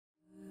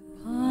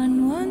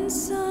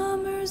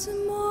summer's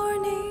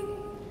morning,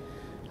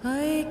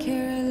 I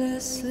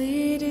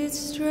carelessly did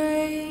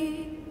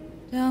stray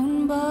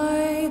down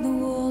by the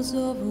walls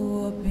of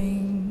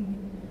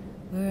Wapping,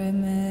 where I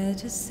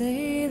met a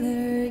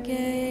sailor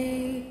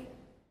gay.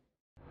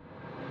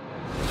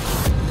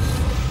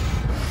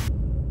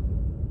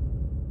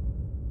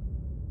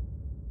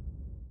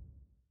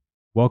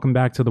 Welcome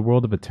back to the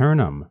world of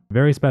Eternum.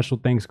 Very special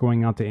thanks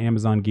going out to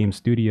Amazon Game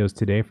Studios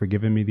today for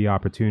giving me the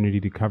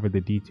opportunity to cover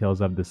the details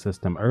of the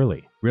system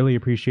early. Really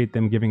appreciate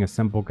them giving a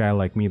simple guy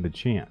like me the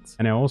chance.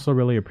 And I also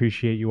really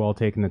appreciate you all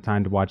taking the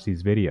time to watch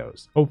these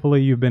videos.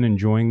 Hopefully you've been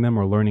enjoying them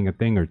or learning a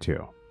thing or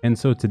two. And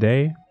so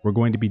today, we're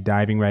going to be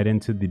diving right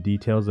into the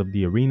details of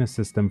the arena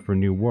system for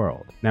New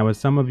World. Now, as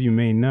some of you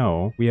may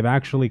know, we have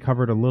actually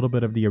covered a little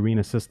bit of the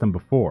arena system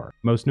before,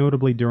 most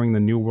notably during the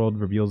New World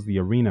Reveals the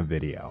Arena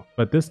video.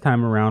 But this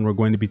time around, we're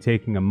going to be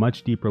taking a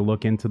much deeper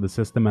look into the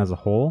system as a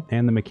whole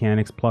and the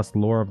mechanics plus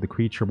lore of the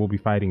creature we'll be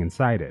fighting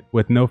inside it.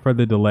 With no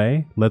further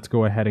delay, let's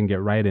go ahead and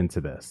get right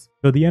into this.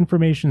 So the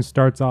information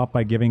starts off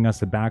by giving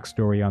us a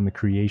backstory on the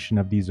creation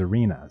of these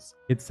arenas.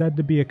 It's said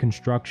to be a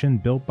construction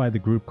built by the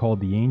group called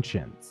the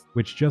Ancients,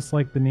 which, just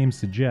like the name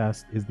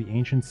suggests, is the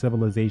ancient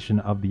civilization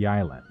of the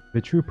island.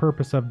 The true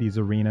purpose of these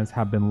arenas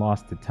have been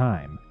lost to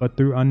time, but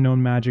through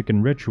unknown magic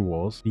and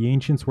rituals, the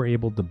Ancients were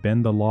able to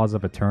bend the laws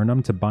of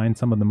Eternum to bind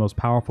some of the most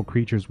powerful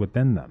creatures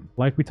within them.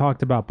 Like we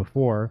talked about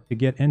before, to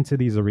get into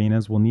these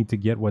arenas we'll need to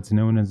get what's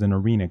known as an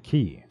arena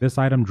key. This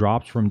item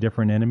drops from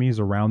different enemies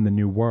around the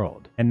New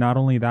World, and not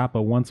only that,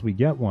 but once we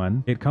get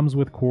one, it comes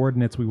with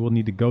coordinates we will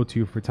need to go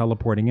to for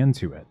teleporting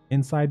into it.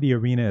 Inside the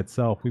arena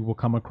itself, we will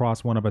come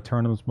across one of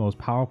Eternum's most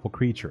powerful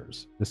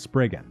creatures, the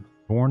Spriggan.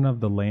 Born of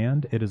the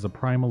land, it is a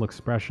primal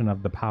expression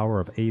of the power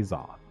of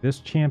Azoth. This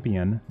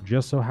champion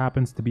just so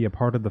happens to be a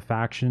part of the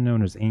faction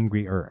known as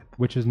Angry Earth,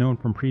 which is known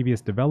from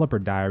previous developer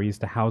diaries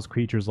to house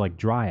creatures like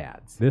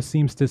dryads. This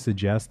seems to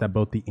suggest that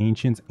both the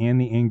Ancients and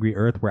the Angry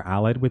Earth were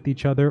allied with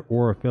each other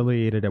or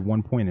affiliated at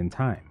one point in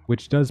time,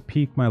 which does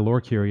pique my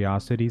lore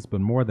curiosities, but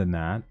more than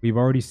that, we've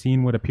already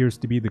seen what appears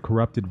to be the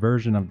corrupted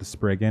version of the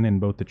Spriggan in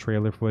both the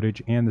trailer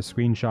footage and the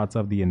screenshots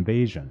of the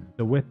invasion.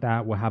 So with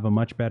that, we'll have a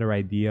much better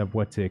idea of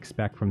what to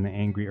expect from the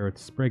Angry Earth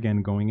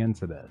Spriggan going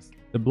into this.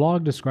 The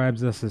blog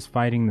describes us as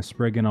fighting the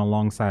Spriggan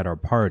alongside our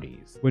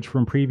parties, which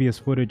from previous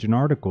footage and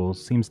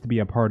articles seems to be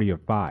a party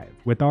of 5.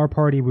 With our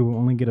party, we will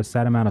only get a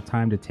set amount of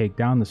time to take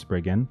down the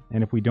Spriggan,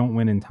 and if we don't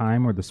win in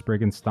time or the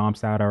Spriggan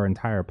stomps out our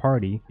entire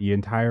party, the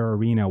entire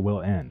arena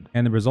will end.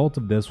 And the result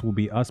of this will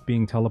be us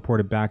being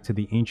teleported back to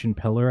the ancient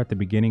pillar at the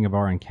beginning of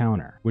our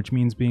encounter, which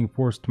means being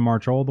forced to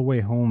march all the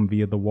way home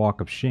via the Walk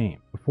of Shame.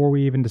 Before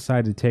we even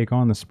decide to take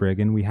on the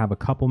Spriggan, we have a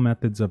couple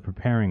methods of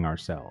preparing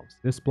ourselves.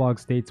 This blog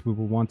states we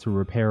will want to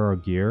repair our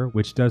gear,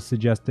 which does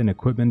suggest an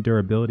equipment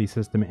durability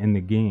system in the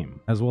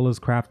game, as well as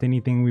craft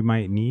anything we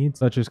might need,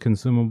 such as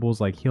consumables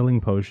like healing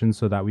potions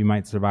so that we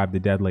might survive the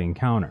deadly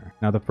encounter.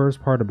 Now, the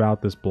first part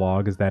about this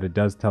blog is that it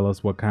does tell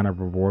us what kind of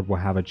reward we'll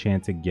have a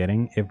chance at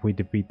getting if we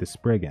defeat the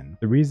Spriggan.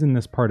 The reason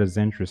this part is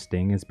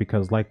interesting is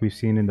because, like we've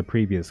seen in the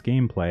previous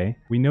gameplay,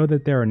 we know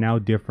that there are now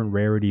different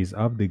rarities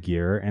of the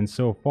gear, and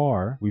so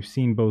far, we've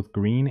seen both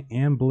green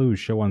and blue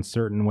show on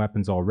certain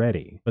weapons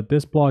already. But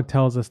this blog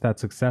tells us that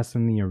success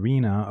in the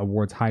arena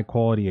awards high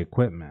quality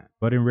equipment,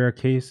 but in rare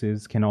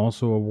cases can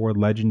also award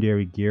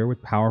legendary gear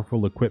with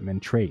powerful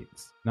equipment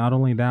traits. Not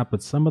only that,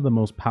 but some of the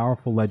most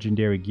powerful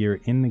legendary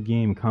gear in the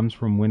game comes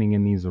from winning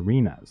in these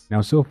arenas. Now,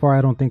 so far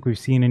I don't think we've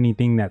seen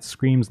anything that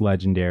screams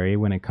legendary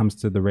when it comes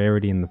to the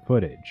rarity in the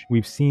footage.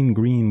 We've seen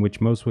green, which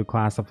most would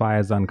classify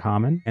as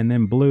uncommon, and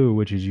then blue,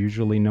 which is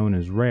usually known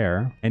as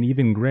rare, and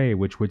even gray,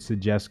 which would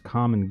suggest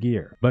common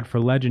gear. But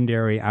for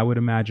legendary, I would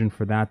imagine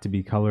for that to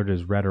be colored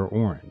as red or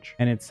orange.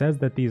 And it says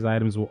that these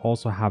items will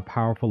also have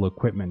powerful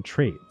equipment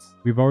traits.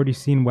 We've already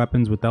seen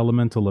weapons with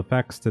elemental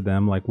effects to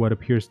them, like what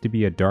appears to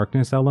be a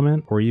darkness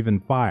element or even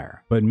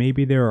fire, but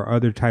maybe there are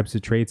other types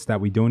of traits that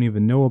we don't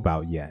even know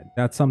about yet.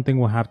 That's something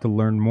we'll have to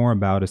learn more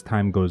about as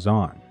time goes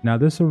on. Now,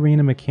 this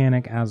arena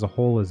mechanic as a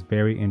whole is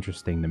very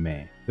interesting to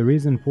me. The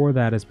reason for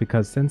that is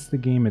because since the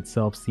game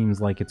itself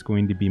seems like it's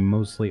going to be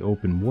mostly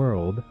open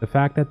world, the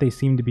fact that they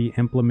seem to be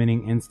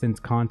implementing instance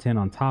content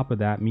on top of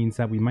that means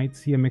that we might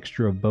see a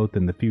mixture of both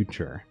in the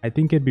future. I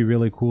think it'd be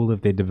really cool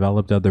if they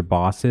developed other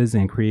bosses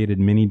and created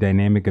mini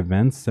dynamic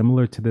events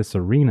similar to this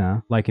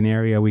arena, like an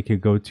area we could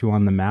go to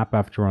on the map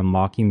after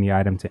unlocking the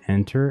item to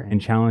enter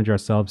and challenge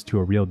ourselves to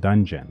a real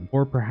dungeon.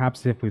 Or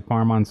perhaps if we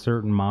farm on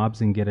certain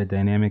mobs and get a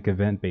dynamic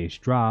event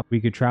based drop,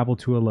 we could travel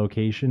to a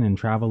location and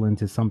travel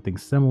into something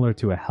similar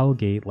to a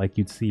Hellgate like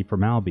you'd see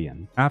from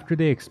Albion. After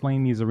they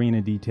explained these arena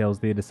details,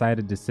 they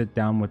decided to sit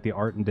down with the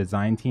art and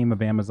design team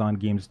of Amazon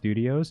Game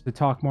Studios to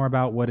talk more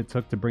about what it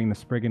took to bring the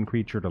Spriggan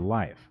creature to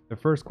life. The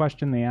first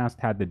question they asked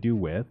had to do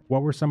with,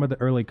 what were some of the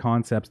early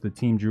concepts the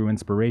team drew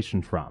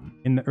inspiration from?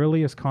 In the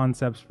earliest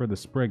concepts for the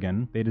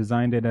Spriggan, they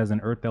designed it as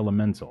an earth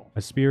elemental,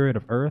 a spirit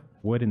of earth,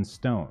 wood, and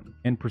stone,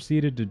 and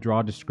proceeded to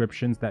draw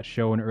descriptions that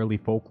show an early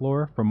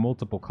folklore from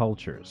multiple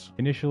cultures.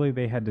 Initially,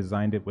 they had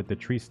designed it with the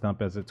tree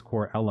stump as its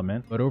core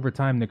element, but over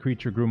time the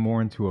creature grew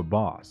more into a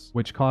boss,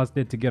 which caused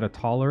it to get a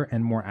taller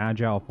and more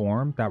agile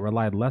form that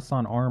relied less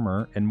on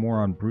armor and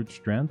more on brute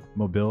strength,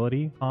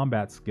 mobility,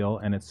 combat skill,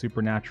 and its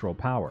supernatural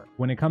power.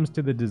 When it comes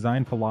to the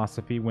design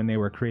philosophy when they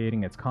were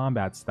creating its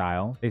combat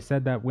style, they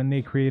said that when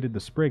they created the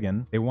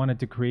Spriggan, they wanted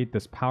to create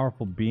this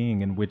powerful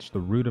being in which the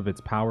root of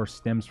its power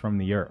stems from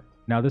the earth.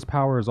 Now this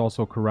power is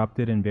also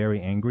corrupted and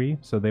very angry,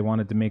 so they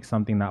wanted to make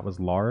something that was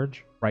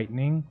large,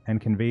 frightening,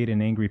 and conveyed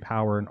an angry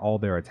power in all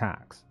their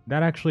attacks.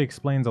 That actually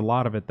explains a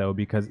lot of it though,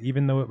 because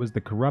even though it was the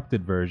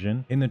corrupted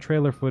version, in the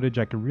trailer footage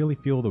I could really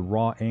feel the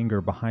raw anger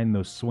behind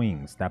those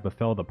swings that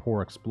befell the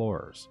poor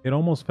explorers. It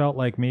almost felt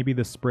like maybe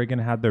the Spriggan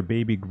had their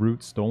baby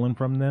Groot stolen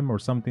from them or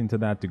something to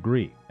that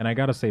degree. And I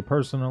gotta say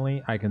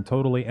personally, I can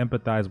totally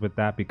empathize with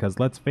that because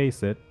let's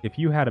face it, if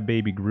you had a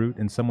baby Groot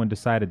and someone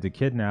decided to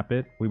kidnap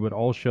it, we would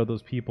all show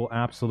those people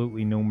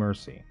absolutely no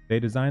mercy. They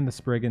designed the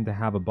Spriggan to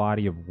have a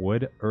body of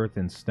wood, earth,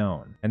 and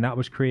stone, and that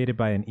was created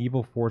by an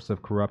evil force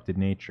of corrupted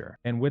nature.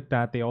 And with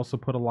that, they also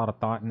put a lot of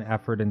thought and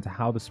effort into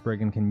how the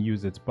Spriggan can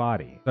use its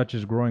body, such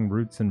as growing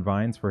roots and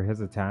vines for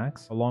his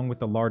attacks, along with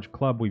the large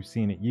club we've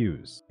seen it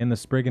use. And the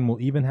Spriggan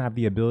will even have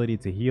the ability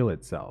to heal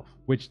itself,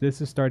 which this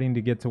is starting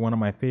to get to one of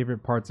my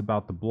favorite parts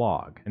about the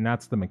blog, and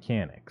that's the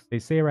mechanics. They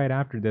say right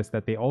after this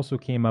that they also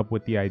came up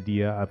with the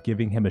idea of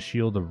giving him a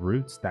shield of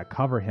roots that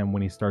cover him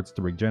when he starts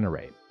to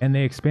regenerate. And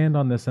they expand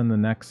on this in the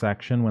next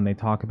section when they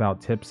talk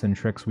about tips and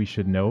tricks we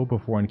should know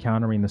before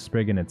encountering the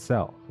Spriggan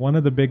itself. One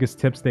of the biggest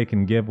tips they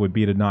can give would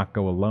be to not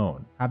go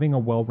alone. Having a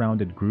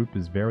well-rounded group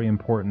is very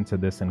important to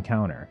this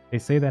encounter. They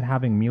say that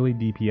having melee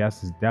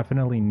DPS is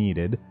definitely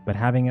needed, but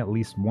having at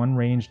least one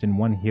ranged and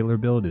one healer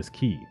build is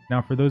key.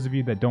 Now for those of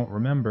you that don't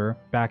remember,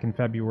 back in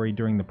February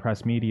during the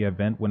press media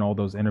event when all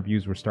those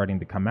interviews were starting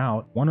to come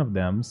out, one of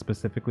them,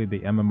 specifically the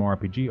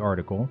MMORPG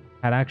article,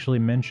 had actually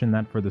mentioned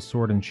that for the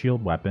sword and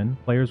shield weapon,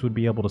 players would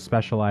be able to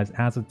specialize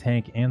as a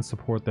tank and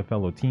support their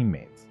fellow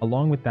teammates.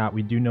 Along with that,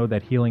 we do know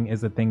that healing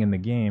is a thing in the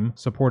game,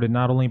 supported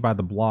not only by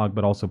the blog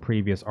but also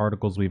previous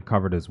articles we've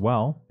covered as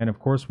well, and of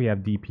course we have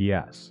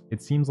DPS.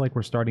 It seems like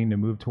we're starting to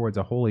move towards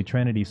a holy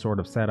trinity sort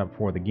of setup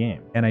for the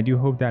game, and I do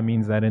hope that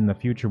means that in the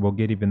future we'll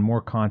get even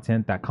more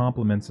content that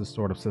complements this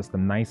sort of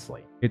system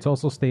nicely. It's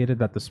also stated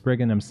that the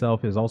Spriggan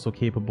himself is also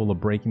capable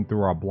of breaking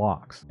through our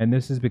blocks, and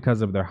this is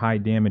because of their high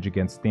damage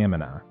against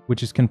stamina,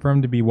 which is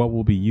confirmed to be what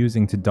we'll be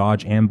using to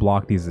dodge and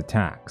block these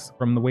attacks.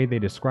 From the way they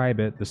describe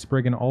it, the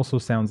Spriggan also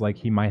sounds like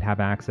he might have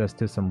access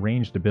to some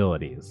ranged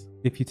abilities.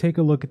 If you take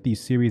a look at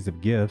these series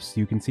of gifts,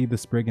 you can see the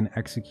Spriggan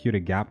execute a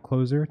gap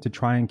closer to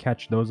try and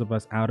catch those of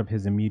us out of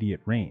his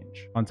immediate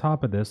range. On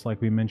top of this,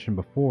 like we mentioned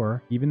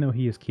before, even though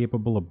he is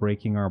capable of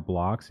breaking our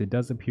blocks, it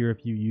does appear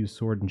if you use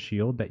sword and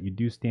shield that you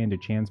do stand a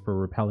chance for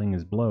repelling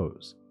his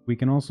blows. We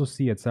can also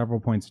see at several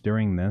points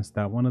during this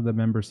that one of the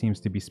members seems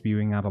to be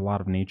spewing out a lot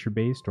of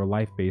nature-based or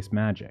life-based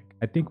magic.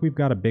 I think we've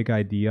got a big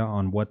idea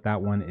on what that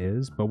one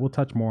is, but we'll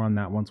touch more on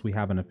that once we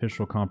have an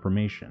official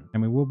confirmation.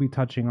 And we will be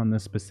touching on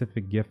this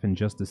specific GIF in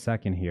just a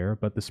second here,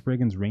 but the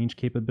Spriggan's range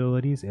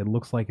capabilities, it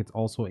looks like it's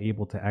also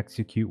able to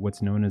execute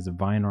what's known as a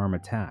vine arm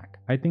attack.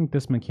 I think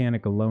this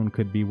mechanic alone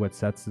could be what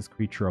sets this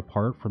creature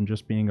apart from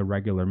just being a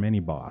regular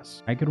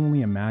mini-boss. I could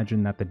only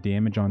imagine that the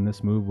damage on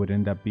this move would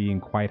end up being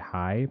quite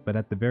high, but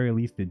at the very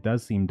least it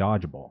does seem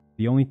dodgeable.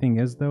 The only thing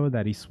is though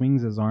that he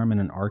swings his arm in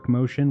an arc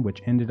motion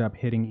which ended up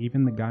hitting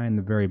even the guy in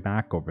the very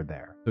back over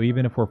there. So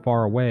even if we're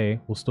far away,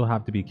 we'll still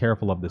have to be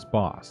careful of this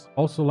boss.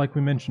 Also, like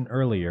we mentioned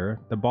earlier,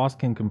 the boss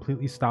can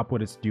completely stop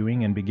what it's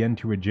doing and begin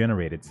to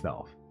regenerate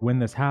itself. When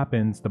this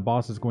happens, the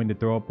boss is going to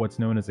throw up what's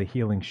known as a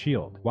healing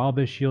shield. While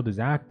this shield is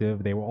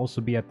active, they will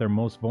also be at their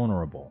most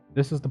vulnerable.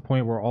 This is the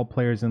point where all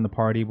players in the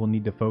party will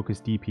need to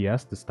focus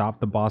DPS to stop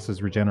the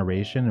boss's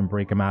regeneration and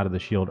break him out of the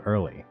shield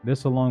early.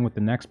 This, along with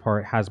the next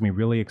part, has me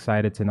really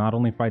excited to not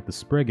only fight the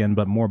Spriggan,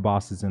 but more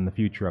bosses in the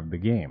future of the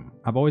game.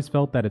 I've always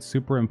felt that it's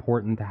super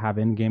important to have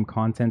in-game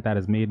content that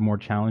is made more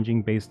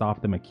challenging based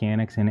off the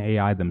mechanics and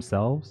AI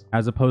themselves,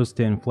 as opposed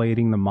to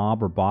inflating the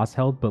mob or boss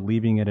health but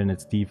leaving it in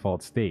its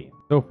default state.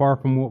 So far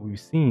from what we've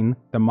seen,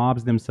 the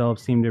mobs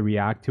themselves seem to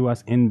react to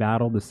us in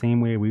battle the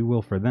same way we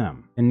will for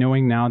them. And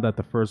knowing now that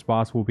the first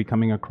boss we'll be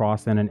coming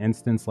across in an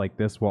instance like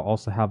this will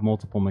also have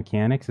multiple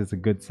mechanics is a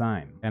good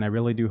sign, and I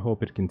really do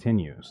hope it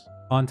continues.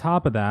 On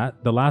top of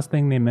that, the last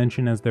thing they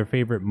mention as their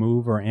favorite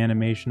move or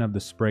animation of the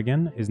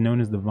Spriggan is known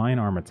as the vine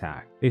arm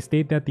attack. They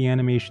state that the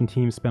animation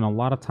team spent a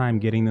lot of time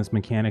getting this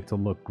mechanic to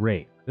look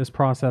great. This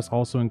process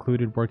also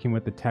included working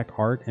with the tech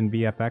art and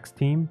VFX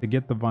team to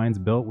get the vines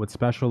built with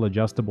special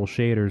adjustable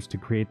shaders to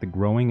create the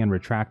growing and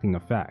retracting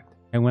effect.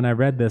 And when I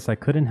read this, I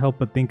couldn't help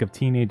but think of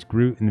Teenage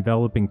Groot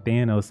enveloping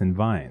Thanos in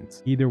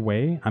vines. Either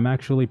way, I'm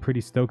actually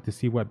pretty stoked to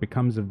see what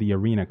becomes of the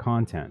arena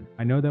content.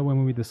 I know that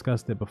when we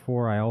discussed it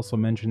before, I also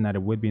mentioned that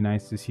it would be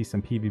nice to see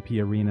some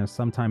PvP arenas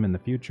sometime in the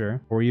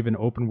future, or even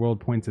open world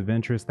points of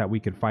interest that we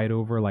could fight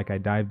over like I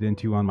dived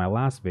into on my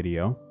last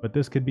video, but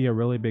this could be a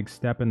really big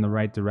step in the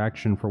right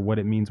direction for what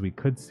it means we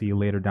could see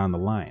later down the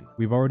line.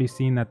 We've already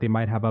seen that they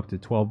might have up to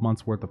 12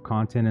 months worth of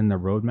content in their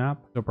roadmap,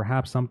 so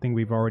perhaps something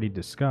we've already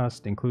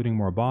discussed, including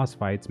more boss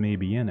fights, may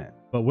be in it.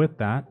 But with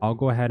that, I'll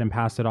go ahead and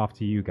pass it off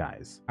to you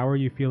guys. How are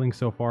you feeling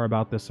so far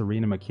about this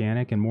arena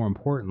mechanic, and more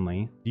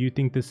importantly, do you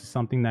think this is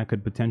something that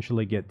could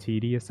potentially get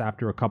tedious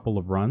after a couple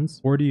of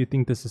runs? Or do you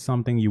think this is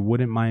something you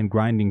wouldn't mind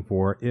grinding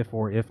for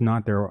if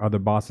not there are other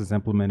bosses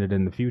implemented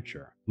in the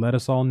future? Let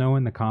us all know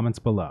in the comments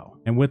below.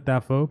 And with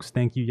that folks,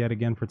 thank you yet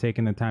again for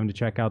taking the time to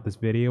check out this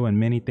video, and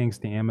many thanks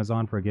to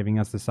Amazon for giving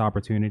us this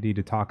opportunity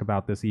to talk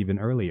about this even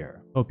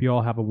earlier. Hope you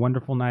all have a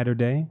wonderful night or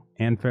day,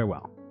 and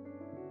farewell.